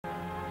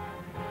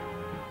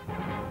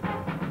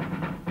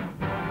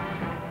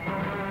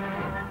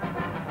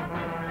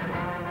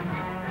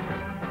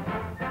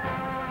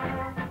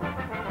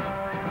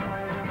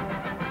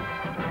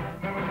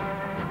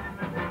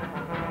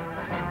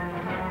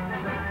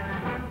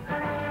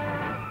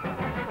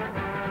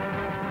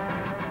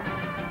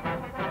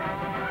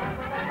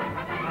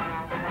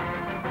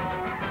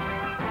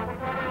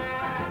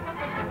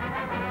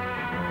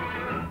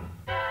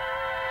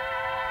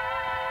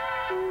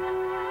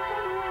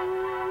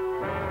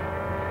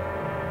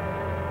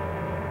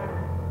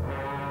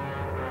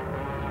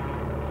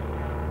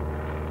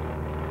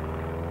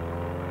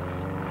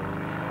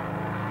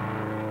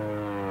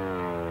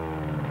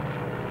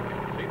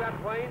that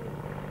plane?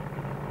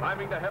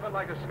 Climbing to heaven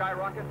like a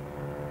skyrocket?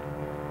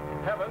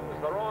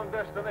 Heaven's the wrong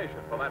destination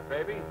for that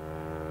baby.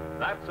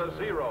 That's a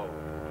Zero,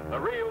 the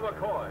real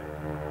McCoy.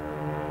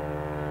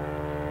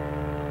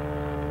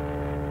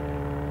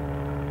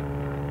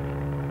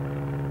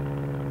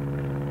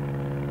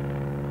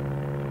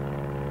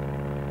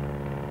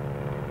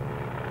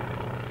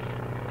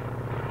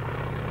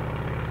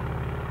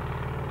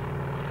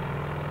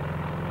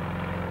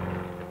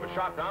 It was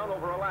shot down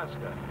over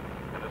Alaska.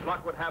 And as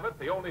luck would have it,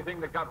 the only thing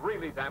that got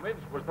really damaged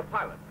was the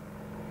pilot.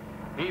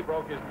 He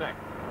broke his neck.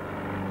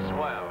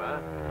 Swell,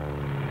 huh?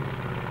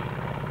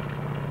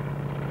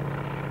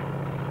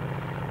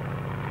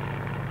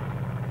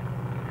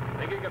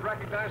 Think you can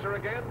recognize her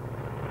again?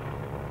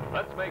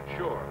 Let's make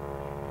sure.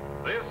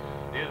 This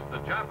is the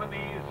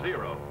Japanese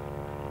Zero.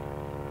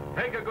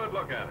 Take a good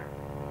look at her.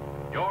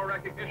 Your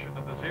recognition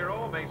of the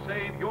Zero may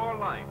save your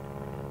life.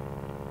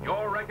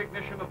 Your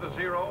recognition of the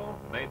Zero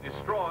may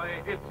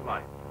destroy its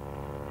life.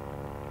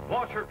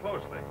 Watch her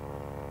closely.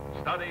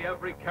 Study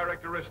every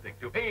characteristic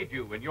to aid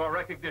you in your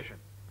recognition.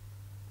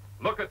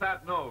 Look at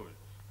that nose.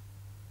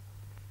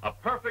 A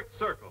perfect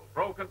circle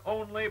broken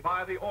only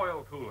by the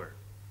oil cooler.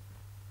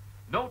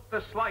 Note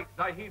the slight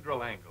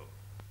dihedral angle.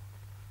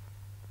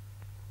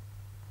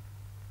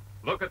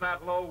 Look at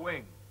that low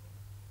wing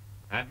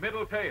and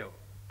middle tail.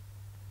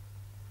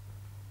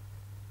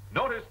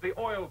 Notice the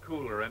oil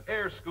cooler and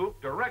air scoop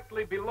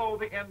directly below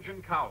the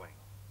engine cowling.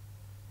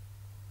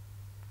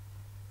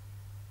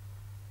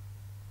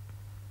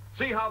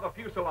 See how the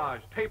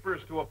fuselage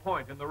tapers to a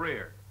point in the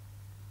rear.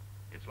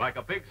 It's like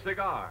a big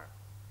cigar.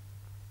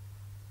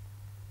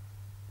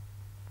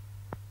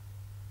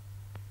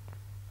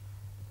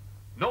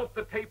 Note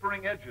the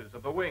tapering edges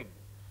of the wings,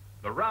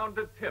 the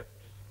rounded tips.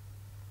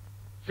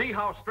 See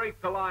how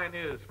straight the line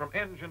is from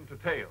engine to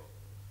tail.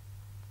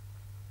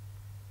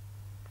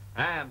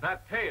 And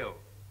that tail,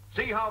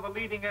 see how the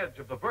leading edge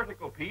of the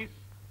vertical piece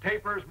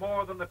tapers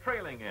more than the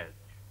trailing edge.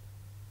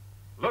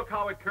 Look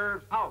how it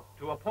curves out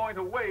to a point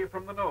away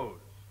from the nose.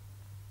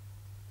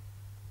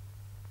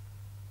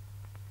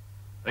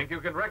 Think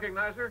you can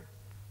recognize her?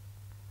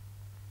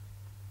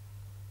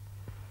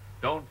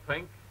 Don't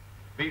think.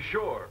 Be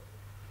sure.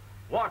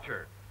 Watch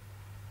her.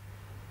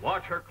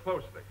 Watch her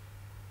closely.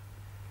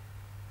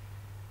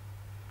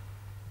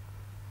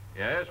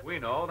 Yes, we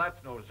know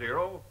that's no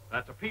Zero.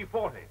 That's a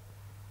P-40.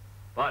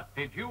 But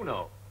did you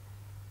know?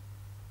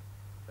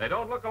 They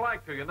don't look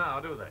alike to you now,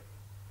 do they?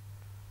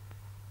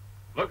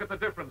 Look at the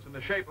difference in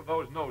the shape of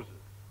those noses.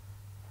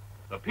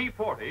 The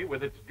P-40,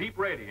 with its deep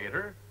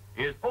radiator,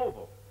 is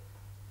oval.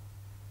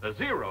 The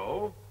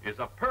Zero is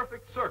a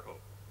perfect circle,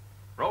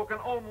 broken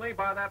only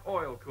by that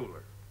oil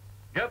cooler.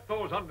 Get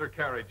those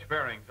undercarriage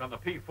fairings on the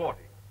P-40.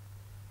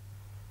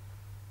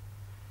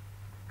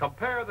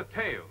 Compare the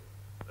tail.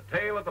 The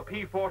tail of the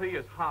P-40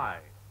 is high.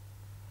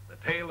 The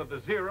tail of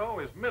the Zero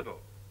is middle.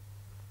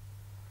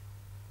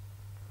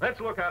 Let's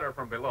look at her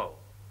from below.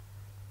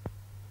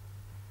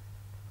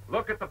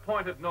 Look at the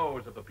pointed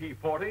nose of the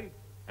P-40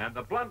 and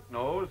the blunt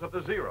nose of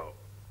the Zero.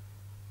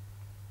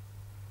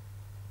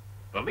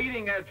 The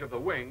leading edge of the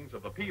wings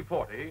of the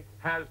P-40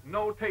 has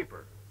no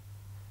taper.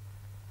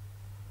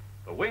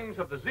 The wings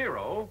of the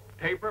Zero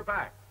taper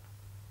back.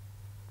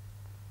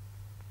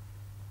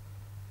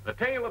 The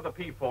tail of the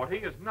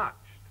P-40 is notched.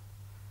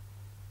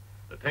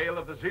 The tail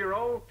of the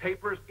Zero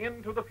tapers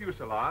into the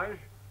fuselage,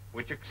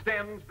 which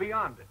extends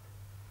beyond it.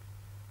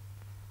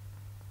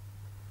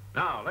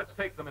 Now, let's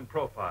take them in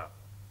profile.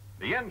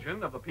 The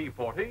engine of the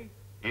P-40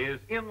 is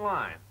in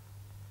line.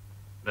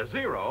 The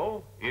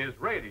Zero is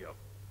radial.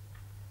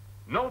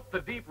 Note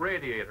the deep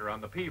radiator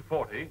on the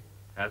P-40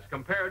 as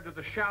compared to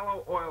the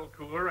shallow oil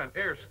cooler and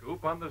air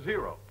scoop on the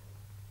Zero.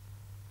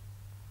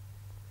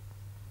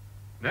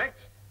 Next,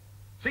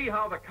 see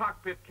how the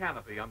cockpit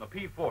canopy on the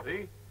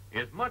P-40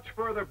 is much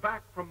further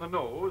back from the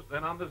nose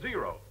than on the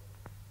Zero.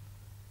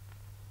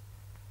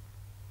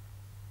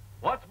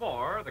 What's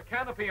more, the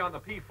canopy on the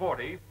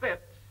P-40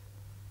 fits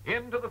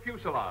into the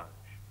fuselage,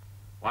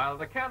 while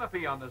the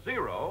canopy on the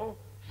Zero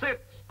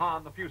sits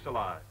on the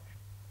fuselage.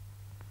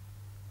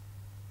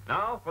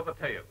 Now for the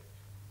tails.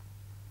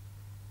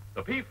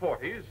 The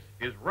P-40's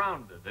is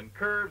rounded and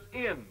curves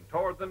in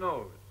toward the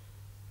nose.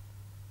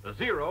 The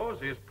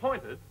Zero's is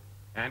pointed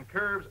and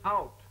curves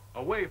out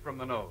away from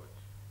the nose.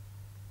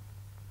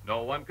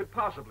 No one could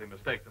possibly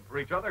mistake them for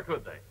each other,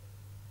 could they?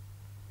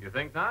 You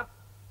think not?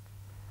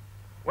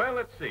 Well,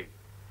 let's see.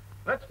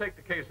 Let's take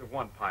the case of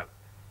one pilot.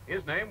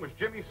 His name was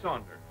Jimmy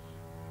Saunders.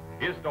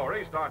 His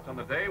story starts on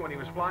the day when he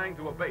was flying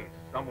to a base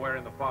somewhere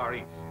in the Far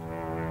East.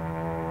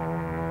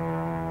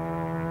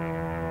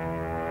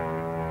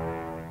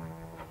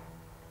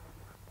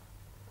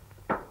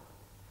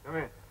 Come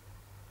in.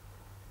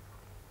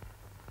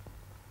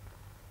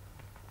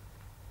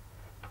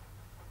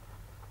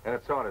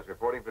 Lieutenant Saunders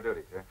reporting for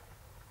duty, sir.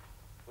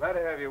 Glad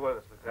to have you with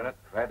us, Lieutenant.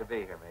 Glad to be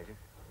here, Major.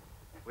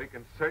 We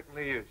can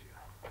certainly use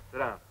you. Sit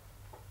down.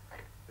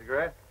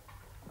 Cigarette?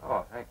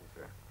 Oh, thank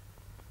you, sir.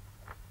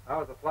 How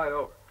was the flight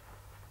over?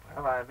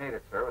 Well, I made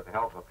it, sir, with the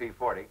help of a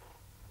P-40.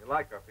 You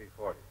like our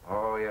P-40?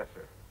 Oh, yes,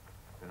 sir.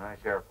 It's a nice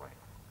airplane.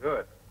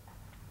 Good.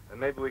 Then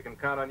maybe we can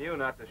count on you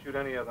not to shoot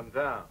any of them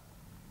down.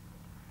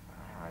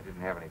 I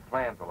didn't have any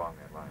plans along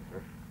that line, sir.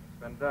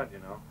 It's been done, you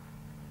know.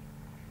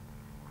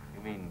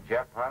 You mean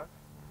jet pilots?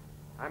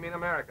 I mean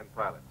American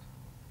pilots.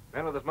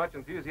 Men with as much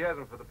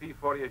enthusiasm for the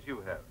P-40 as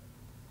you have,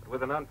 but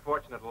with an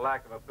unfortunate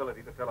lack of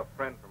ability to tell a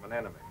friend from an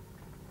enemy.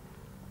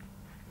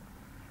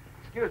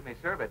 Excuse me,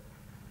 sir, but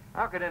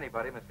how could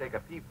anybody mistake a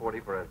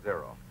P-40 for a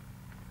Zero?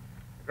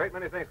 A great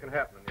many things can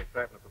happen in the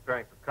excitement of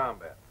preparing for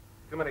combat.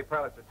 Too many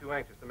pilots are too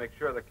anxious to make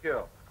sure they're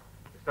killed.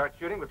 They start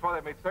shooting before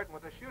they've made certain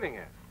what they're shooting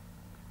at.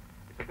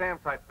 It's a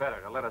damn sight better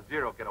to let a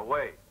Zero get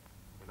away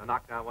than to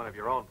knock down one of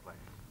your own planes.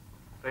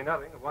 Say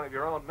nothing of one of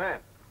your own men.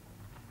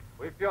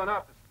 We've few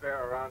enough to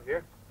spare around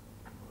here.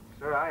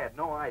 Sir, I had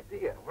no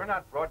idea. We're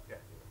not broadcasting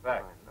the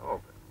facts. I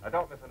know, but... Now,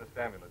 don't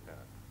misunderstand me,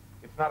 Lieutenant.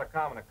 It's not a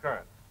common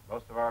occurrence.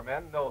 Most of our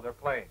men know their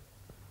planes.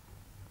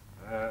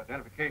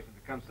 Identification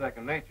becomes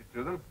second nature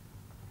to them.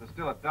 If there's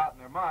still a doubt in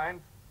their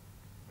mind,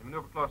 they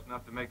maneuver close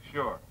enough to make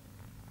sure.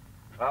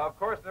 Of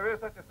course, there is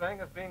such a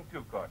thing as being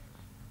too cautious.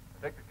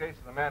 Take the case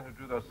of the man who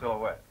drew those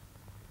silhouettes.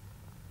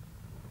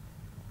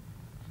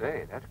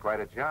 Say, that's quite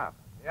a job.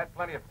 He had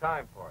plenty of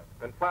time for it.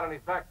 Been flat on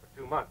his back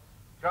for 2 months.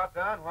 Shot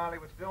down while he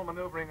was still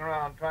maneuvering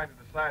around trying to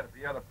decide if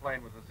the other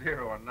plane was a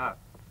Zero or not.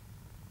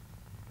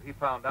 He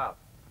found out.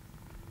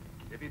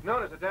 If he'd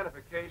known his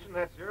identification,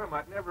 that Zero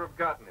might never have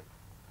gotten him.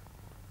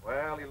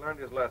 Well, he learned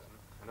his lesson.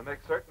 And to make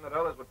certain that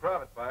others would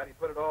profit by it, he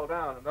put it all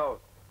down in those.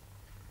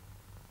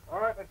 All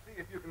right, let's see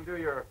if you can do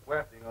your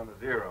wefting on the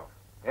Zero.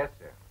 Yes,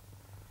 sir.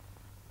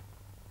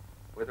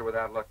 With or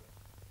without looking?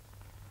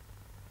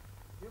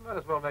 You might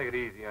as well make it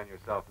easy on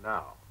yourself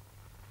now.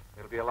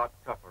 It'll be a lot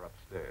tougher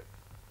upstairs.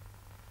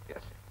 Yes,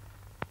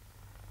 sir.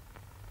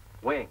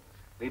 Wings.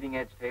 Leading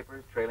edge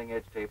tapers, trailing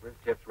edge tapers,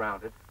 tips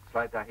rounded,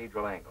 slight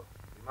dihedral angle.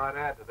 You might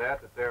add to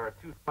that there are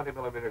two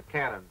 20-millimeter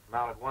cannons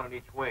mounted one on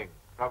each wing,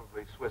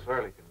 probably Swiss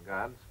Ehrlichen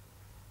guns.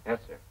 Yes,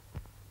 sir.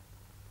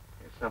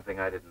 Here's something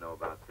I didn't know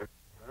about, sir.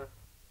 Huh?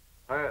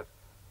 Oh, yes.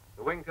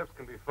 The wingtips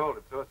can be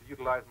folded so as to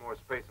utilize more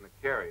space in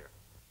a carrier.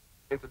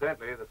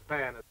 Incidentally, the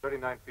span is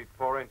 39 feet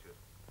 4 inches.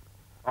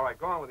 All right,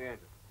 go on with the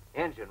engine.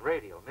 Engine,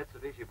 radio,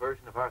 Mitsubishi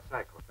version of our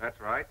Cyclone. That's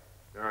right.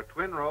 There are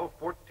twin-row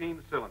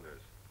 14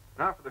 cylinders.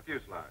 Now for the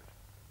fuselage.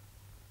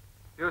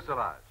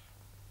 Fuselage.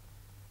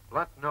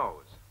 Blunt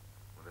nose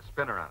with a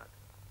spinner on it.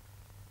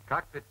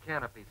 Cockpit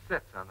canopy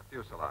sits on the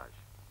fuselage.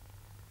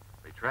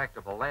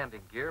 Retractable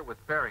landing gear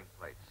with bearing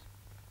plates.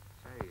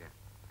 Say,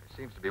 there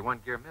seems to be one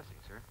gear missing,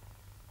 sir.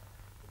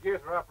 The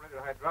gears are operated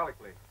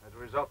hydraulically. As a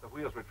result, the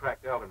wheels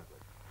retract alternately.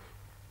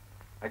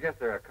 I guess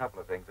there are a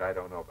couple of things I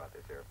don't know about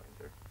this airplane,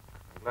 sir.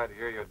 I'm glad to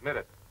hear you admit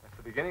it. That's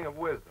the beginning of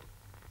wisdom.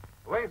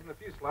 The wings and the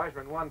fuselage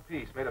are in one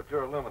piece, made of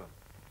duraluminum.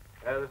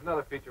 There's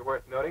another feature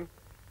worth noting.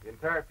 The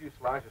entire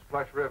fuselage is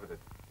flush riveted.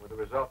 With the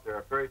result, there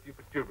are very few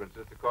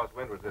protuberances to cause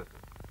wind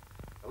resistance.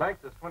 The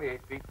length is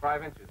 28 feet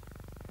 5 inches.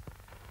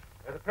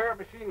 There's a pair of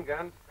machine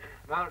guns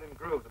mounted in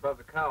grooves above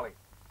the cowling.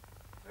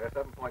 They're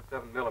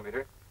 7.7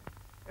 millimeter,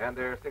 and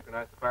they're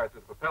synchronized to fire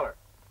through the propeller.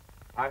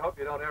 I hope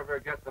you don't ever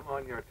get them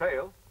on your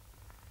tail.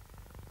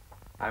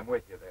 I'm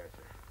with you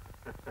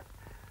there, sir.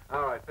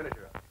 All right, finish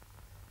her up.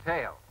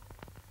 Tail.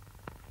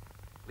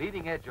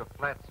 Leading edge of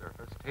flat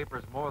surface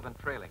tapers more than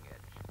trailing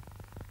edge,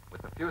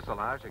 with the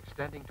fuselage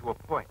extending to a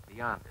point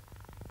beyond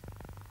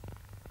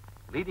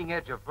it. Leading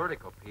edge of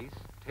vertical piece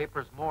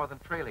tapers more than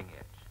trailing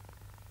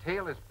edge.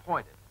 Tail is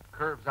pointed,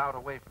 curves out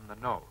away from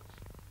the nose.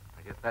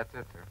 I guess that's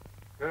it, sir.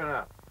 Good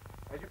enough.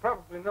 As you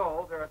probably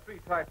know, there are three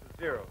types of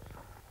Zeros.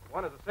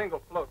 One is a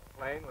single float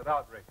plane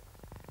without rigging.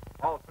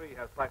 All three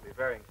have slightly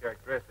varying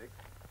characteristics.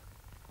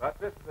 But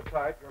this is the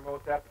type you're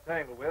most apt to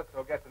tangle with,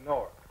 so get to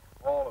know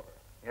her. All of her.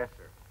 Yes,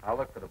 sir. I'll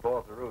look for the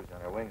balls of rouge on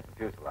her wings and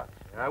fuselage.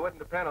 And I wouldn't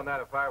depend on that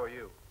if I were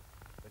you.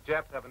 The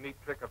Japs have a neat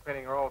trick of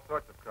painting her all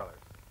sorts of colors.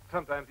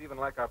 Sometimes even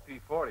like our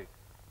P-40s.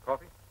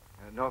 Coffee?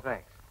 No,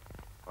 thanks.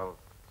 Well,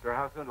 sir,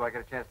 how soon do I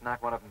get a chance to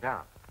knock one of them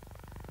down?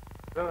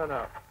 Soon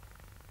enough.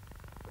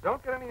 But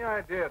don't get any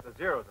idea that the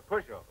Zero's a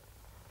pushover.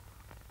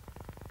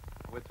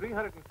 With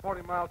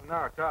 340 miles an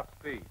hour top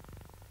speed,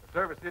 a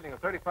service ceiling of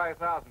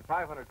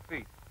 35,500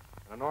 feet,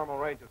 and a normal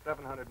range of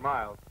 700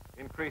 miles,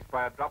 increased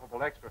by a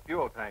droppable extra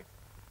fuel tank,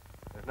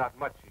 there's not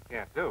much she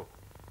can't do.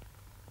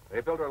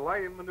 They built her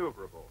light and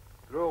maneuverable,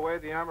 threw away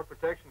the armor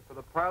protection for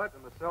the pilot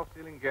and the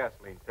self-sealing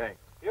gasoline tank.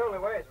 She only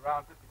weighs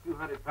around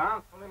 5,200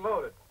 pounds, fully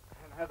loaded,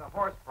 and has a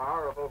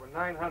horsepower of over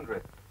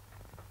 900.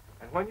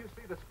 And when you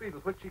see the speed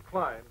with which she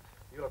climbs,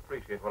 you'll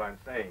appreciate what I'm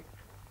saying.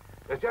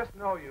 There's just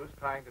no use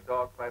trying to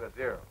dogfight a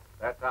Zero.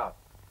 That's out.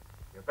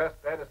 Your best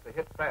bet is to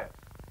hit fast,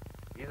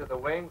 either the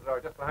wings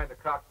or just behind the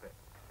cockpit.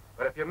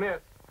 But if you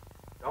miss,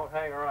 don't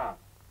hang around.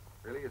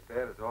 Really as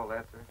bad as all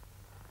that, sir?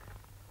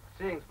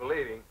 Seeing's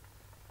believing.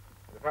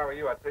 And if I were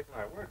you, I'd take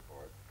my word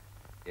for it.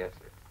 Yes,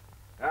 sir.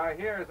 Now,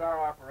 here's our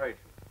operation.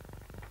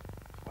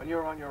 When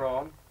you're on your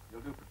own,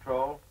 you'll do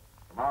patrol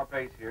from our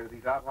base here to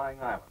these outlying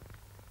islands.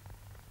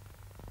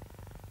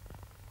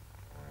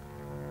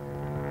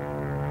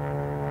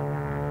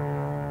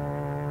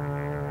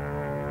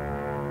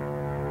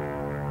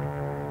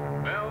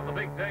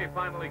 day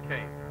finally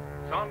came.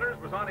 Saunders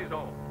was on his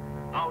own,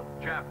 out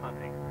Jap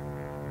hunting.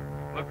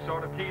 Looked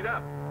sort of keyed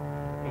up.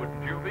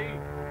 Wouldn't you be?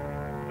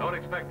 Don't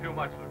expect too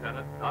much,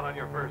 Lieutenant. Not on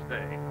your first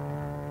day.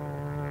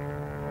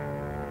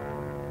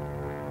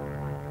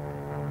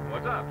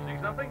 What's up? See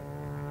something?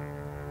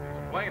 It's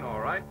a plane, all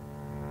right.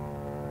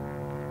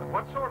 But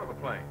what sort of a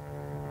plane?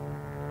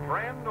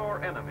 Friend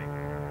or enemy?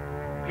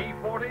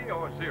 P-40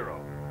 or Zero?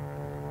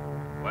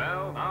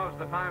 Well, now's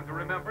the time to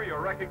remember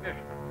your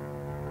recognition.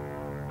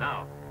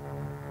 Now,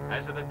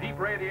 has it a deep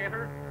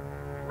radiator?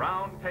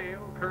 Round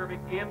tail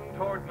curving in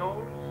toward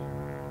nose?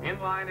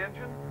 Inline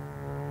engine?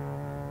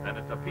 Then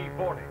it's a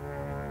P-40.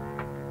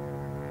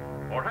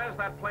 Or has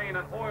that plane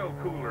an oil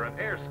cooler and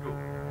air scoop?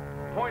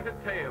 Pointed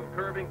tail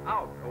curving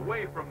out,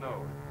 away from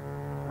nose?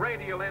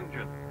 Radial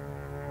engine?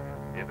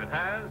 If it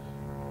has,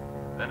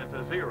 then it's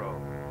a Zero.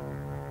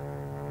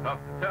 Tough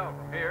to tell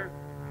from here.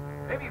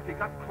 Maybe if you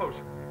got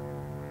closer.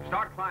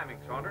 Start climbing,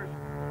 Saunders.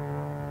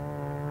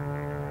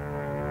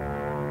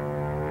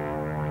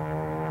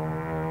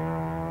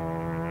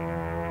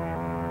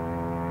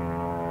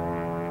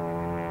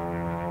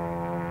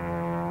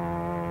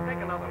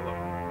 Take another look.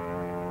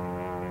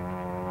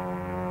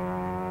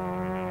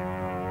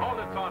 Hold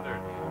it,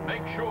 Saunders.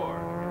 Make sure.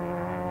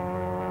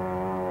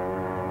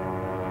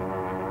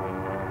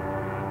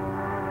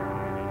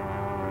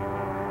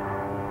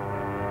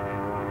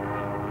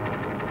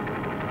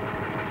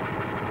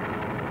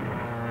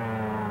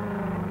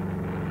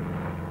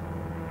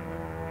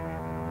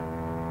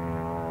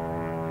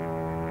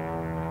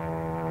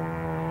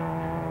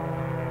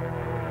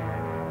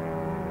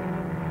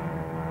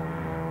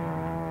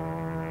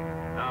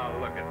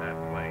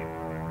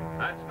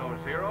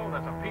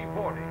 That's a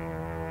P-40.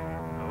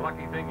 A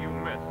lucky thing you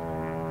missed.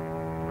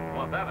 Wouldn't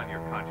want that on your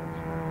conscience.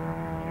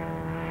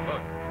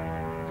 Look,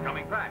 it's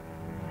coming back.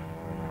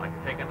 Like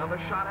to take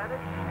another shot at it?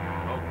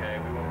 Okay,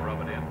 we won't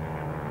rub it in.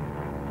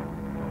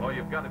 Although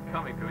you've got it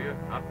coming to you,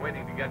 not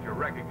waiting to get your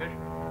recognition.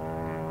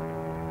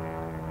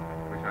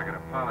 Wish I could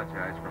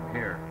apologize from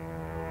here.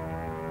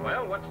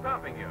 Well, what's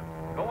stopping you?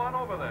 Go on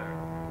over there.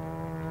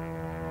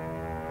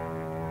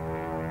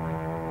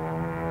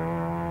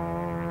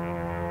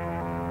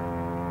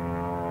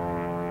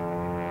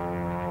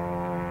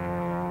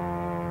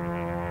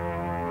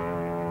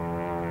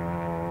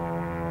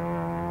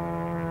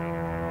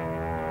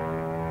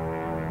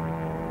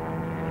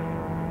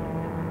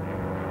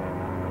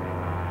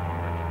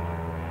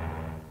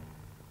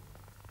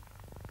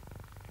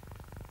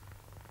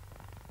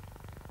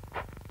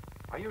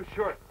 Are you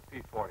sure it's a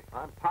P-40?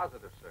 I'm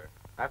positive, sir.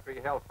 After he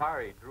held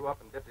fire, he drew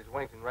up and dipped his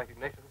wings in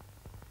recognition.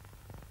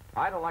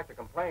 I don't like to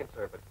complain,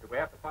 sir, but do we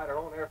have to fight our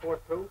own Air Force,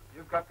 too?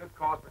 You've got good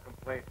cause for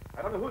complaint.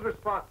 I don't know who's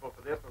responsible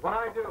for this, but when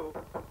I do...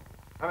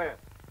 Come in.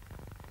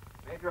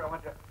 Major, I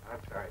want to...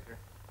 I'm sorry, sir.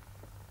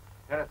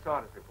 Lieutenant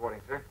Saunders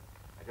reporting, sir.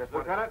 I just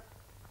want Lieutenant?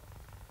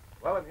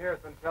 Wellen here has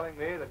been telling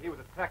me that he was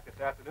attacked this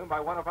afternoon by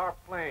one of our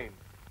planes.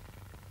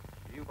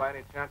 Do you, by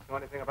any chance, know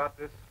anything about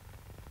this?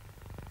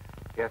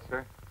 Yes,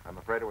 sir. I'm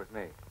afraid it was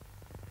me.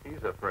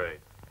 He's afraid.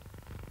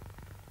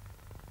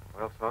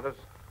 Well, Saunders,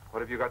 what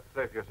have you got to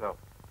say for yourself?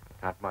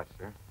 Not much,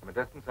 sir. From a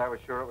distance, I was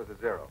sure it was a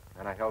Zero.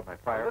 Then I held my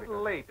fire. A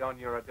little late on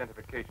your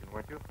identification,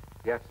 weren't you?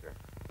 Yes, sir.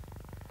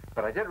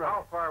 But I did run...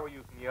 How far were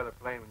you from the other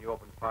plane when you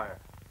opened fire?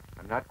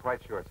 I'm not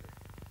quite sure, sir.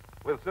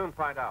 We'll soon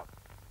find out.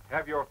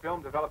 Have your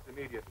film developed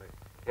immediately.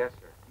 Yes,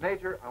 sir.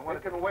 Major, I want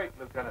It can wait,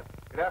 Lieutenant.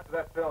 Get after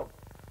that film.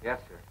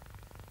 Yes, sir.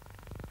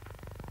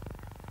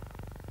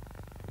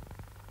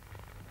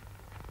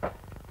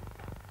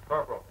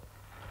 Corporal,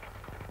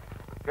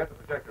 get the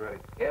projector ready.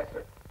 Yes,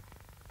 sir.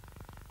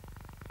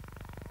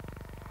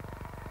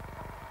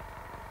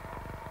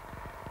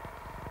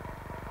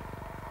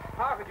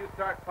 How could you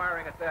start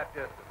firing at that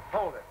distance?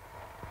 Hold it.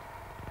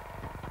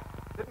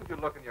 Didn't you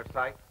look in your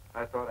sight?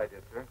 I thought I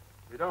did, sir.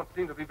 You don't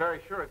seem to be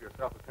very sure of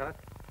yourself, Lieutenant.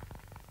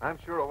 I'm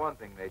sure of one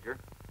thing, Major.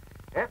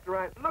 After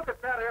I... Look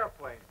at that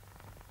airplane.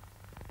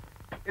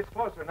 It's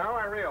closer now,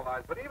 I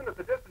realize, but even at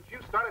the distance you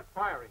started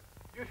firing,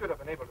 you should have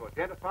been able to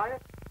identify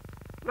it.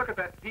 Look at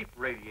that deep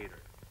radiator,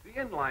 the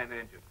inline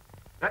engine.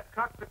 That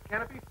cockpit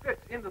canopy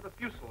fits into the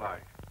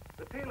fuselage.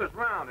 The tail is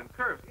round and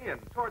curves in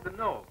toward the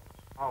nose.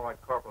 All right,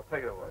 Corporal,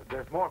 take it away.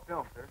 There's more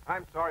film, sir.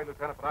 I'm sorry,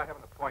 Lieutenant, but I have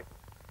an appointment.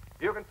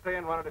 You can stay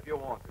and run it if you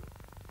want to.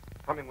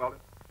 Coming, Weldon.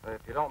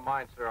 If you don't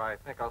mind, sir, I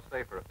think I'll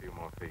stay for a few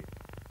more feet.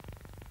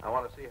 I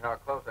want to see how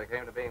close I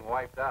came to being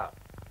wiped out.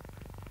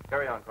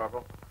 Carry on,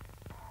 Corporal.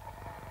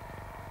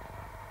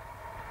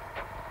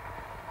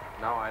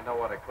 Now I know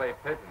what a clay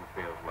pigeon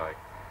feels like.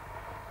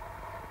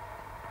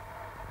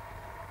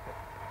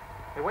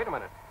 Hey, wait a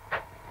minute.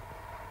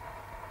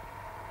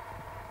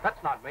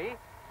 That's not me.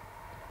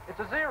 It's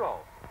a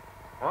Zero.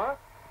 What?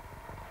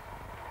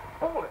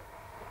 Hold it.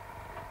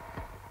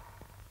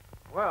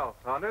 Well,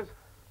 Saunders,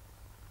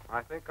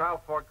 I think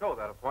I'll forego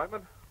that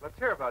appointment. Let's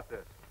hear about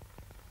this.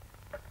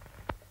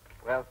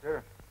 Well,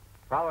 sir,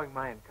 following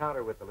my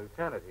encounter with the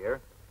lieutenant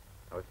here,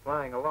 I was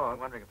flying along,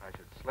 wondering if I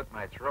should slit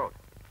my throat.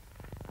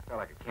 I felt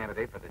like a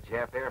candidate for the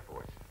Jap Air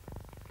Force.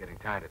 Getting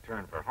time to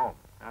turn for home.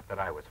 Not that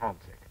I was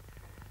homesick.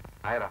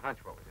 I had a hunch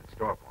what was in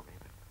store for me,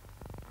 but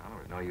well, there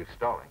was no use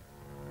stalling.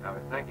 I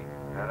was thinking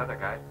that other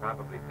guy's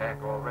probably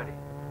back already,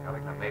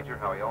 telling the Major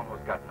how he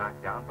almost got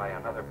knocked down by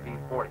another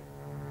P-40.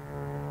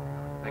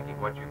 Thinking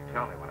what you'd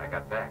tell me when I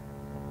got back.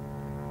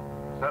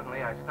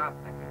 Suddenly, I stopped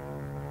thinking.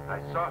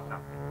 I saw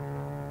something.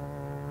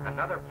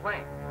 Another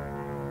plane.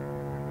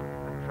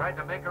 I tried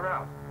to make her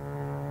out.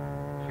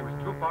 She was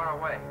too far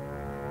away.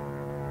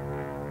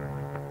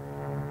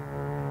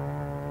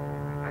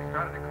 I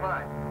started to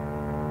climb.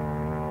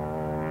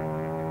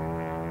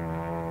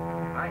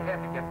 I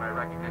had to get my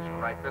recognition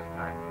right this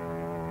time.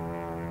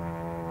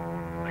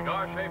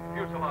 Cigar-shaped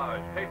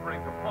fuselage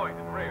tapering to point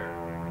and rear.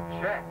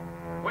 Check.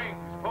 Wings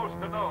close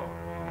to nose.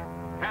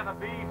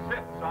 Canopy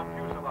sits on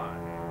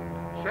fuselage.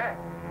 Check.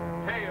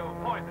 Tail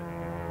pointed.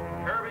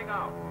 Curving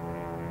out.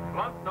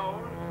 Blunt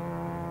nose.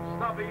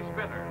 Stubby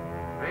spinner.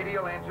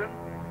 Radial engine.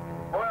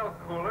 Oil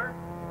cooler.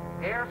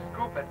 Air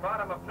scoop at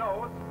bottom of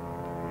nose.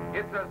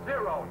 It's a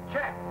 0.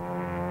 Check.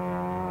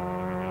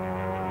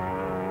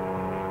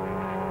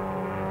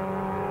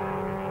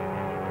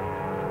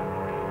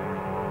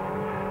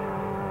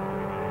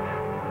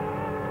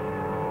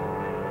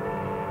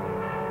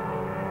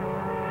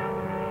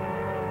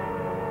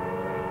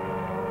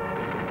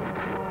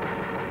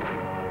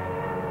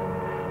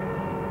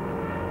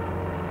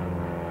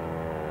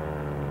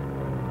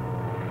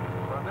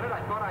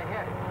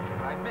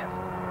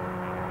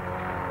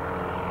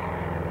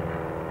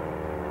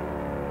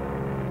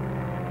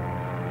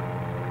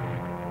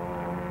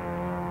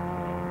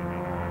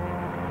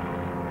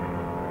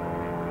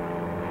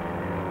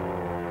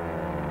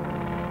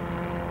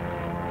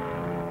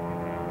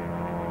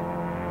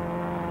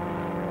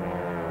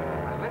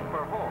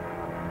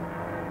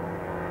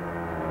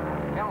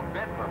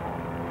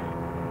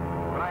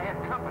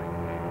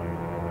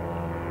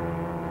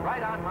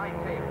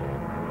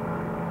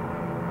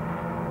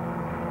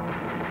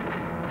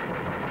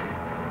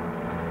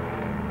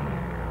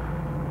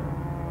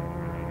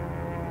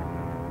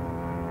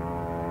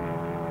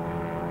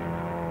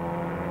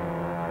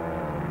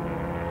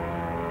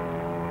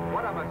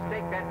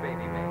 That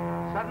baby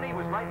made. Suddenly it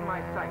was right in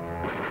my sight.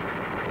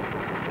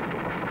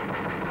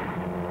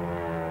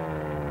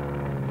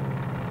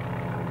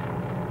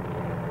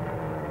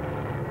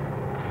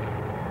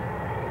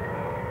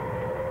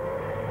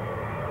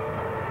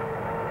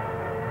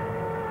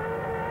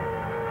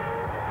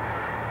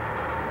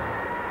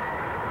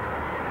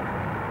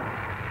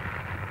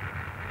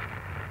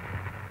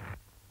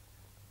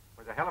 It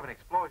was a hell of an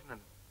explosion and...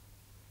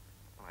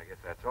 Well, I guess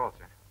that's all,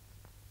 sir.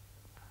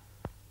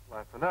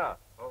 Laughing out.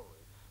 Holy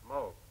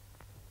smoke.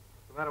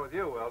 What's the matter with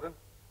you, Weldon?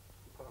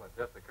 Well, it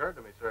just occurred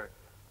to me, sir.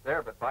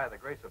 There, but by the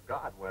grace of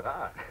God, went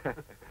on.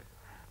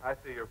 I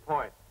see your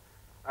point.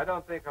 I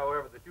don't think,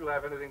 however, that you'll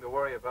have anything to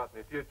worry about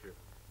in the future.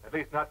 At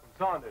least not from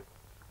Saunders.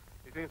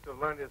 He seems to have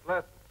learned his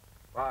lesson.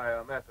 By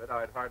a method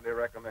I'd hardly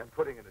recommend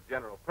putting into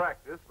general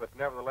practice, but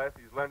nevertheless,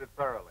 he's learned it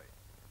thoroughly.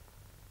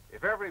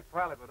 If every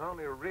pilot would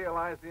only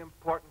realize the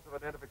importance of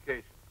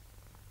identification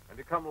and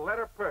become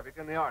letter perfect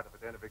in the art of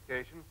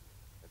identification,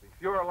 there'd be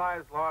fewer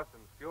lives lost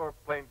and fewer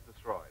planes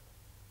destroyed.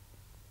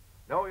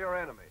 Know your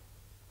enemy,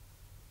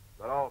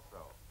 but also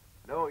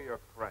know your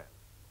friend.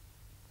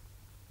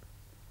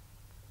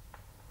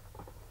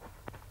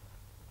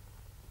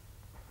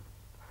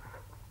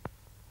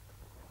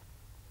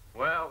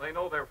 Well, they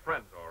know their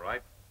friends, all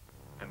right.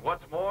 And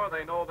what's more,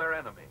 they know their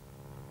enemy.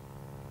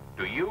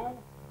 Do you?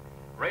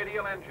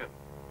 Radial engine.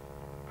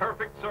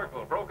 Perfect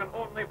circle, broken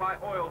only by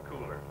oil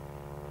cooler.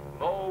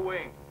 Low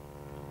wing.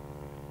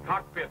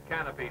 Cockpit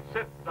canopy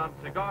sits on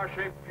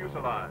cigar-shaped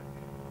fuselage.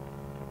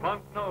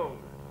 Blunt nose.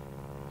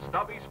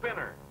 Stubby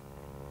spinner.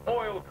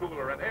 Oil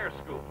cooler and air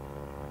scoop.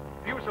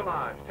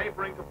 Fuselage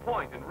tapering to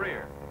point in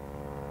rear.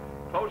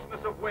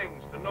 Closeness of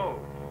wings to nose.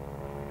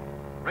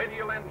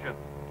 Radial engine.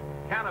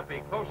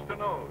 Canopy close to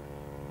nose.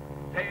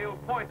 Tail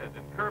pointed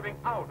and curving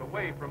out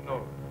away from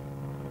nose.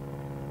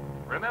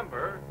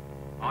 Remember,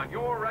 on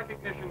your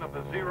recognition of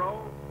the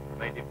zero,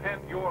 may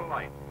depend your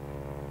life.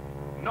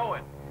 Know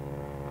it,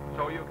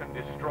 so you can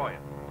destroy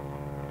it.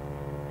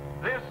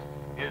 This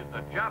is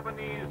the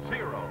Japanese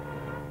Zero.